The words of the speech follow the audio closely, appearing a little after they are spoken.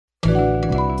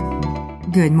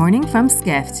Good morning from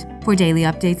Skift. For daily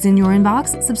updates in your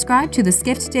inbox, subscribe to the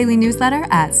Skift Daily newsletter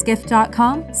at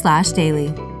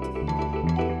skift.com/daily.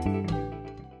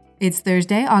 It's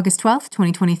Thursday, August 12th,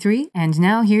 2023, and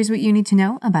now here's what you need to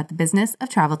know about the business of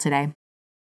travel today.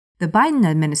 The Biden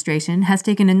administration has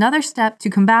taken another step to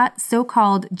combat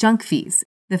so-called junk fees.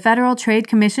 The Federal Trade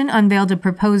Commission unveiled a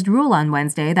proposed rule on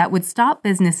Wednesday that would stop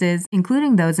businesses,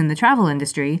 including those in the travel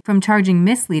industry, from charging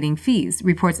misleading fees,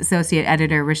 reports Associate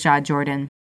Editor Rashad Jordan.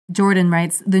 Jordan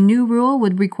writes, the new rule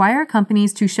would require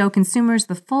companies to show consumers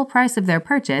the full price of their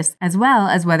purchase, as well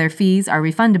as whether fees are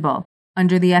refundable.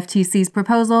 Under the FTC's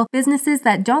proposal, businesses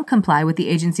that don't comply with the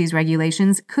agency's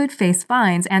regulations could face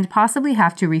fines and possibly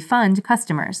have to refund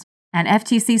customers. An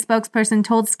FTC spokesperson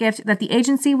told Skift that the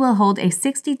agency will hold a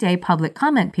 60-day public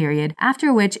comment period,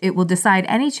 after which it will decide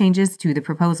any changes to the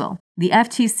proposal. The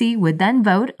FTC would then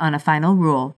vote on a final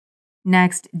rule.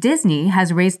 Next, Disney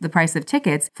has raised the price of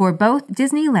tickets for both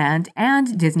Disneyland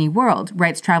and Disney World,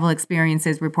 writes Travel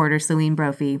Experiences reporter Celine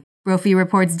Brophy. Brophy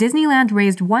reports Disneyland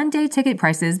raised one-day ticket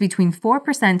prices between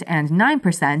 4% and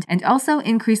 9% and also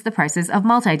increased the prices of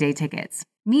multi-day tickets.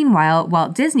 Meanwhile,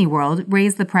 Walt Disney World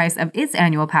raised the price of its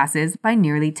annual passes by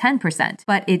nearly 10%,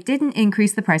 but it didn't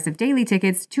increase the price of daily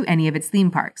tickets to any of its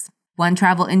theme parks. One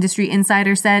travel industry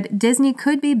insider said Disney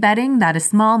could be betting that a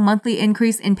small monthly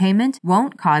increase in payment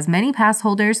won't cause many pass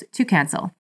holders to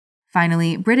cancel.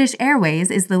 Finally, British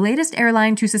Airways is the latest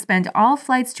airline to suspend all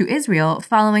flights to Israel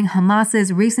following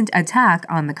Hamas's recent attack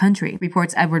on the country,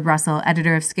 reports Edward Russell,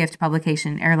 editor of Skift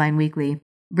publication Airline Weekly.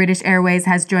 British Airways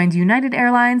has joined United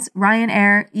Airlines,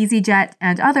 Ryanair, EasyJet,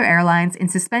 and other airlines in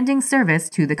suspending service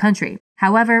to the country.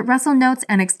 However, Russell notes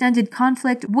an extended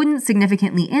conflict wouldn't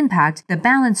significantly impact the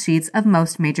balance sheets of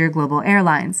most major global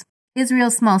airlines.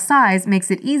 Israel's small size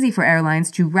makes it easy for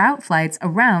airlines to route flights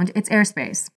around its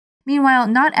airspace. Meanwhile,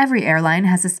 not every airline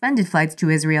has suspended flights to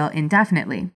Israel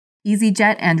indefinitely.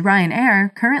 EasyJet and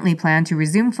Ryanair currently plan to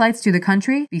resume flights to the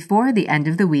country before the end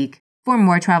of the week. For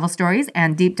more travel stories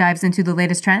and deep dives into the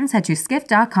latest trends, head to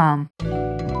skift.com.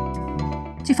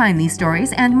 To find these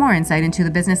stories and more insight into the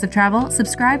business of travel,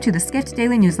 subscribe to the Skift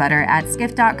Daily newsletter at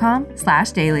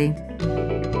skift.com/daily.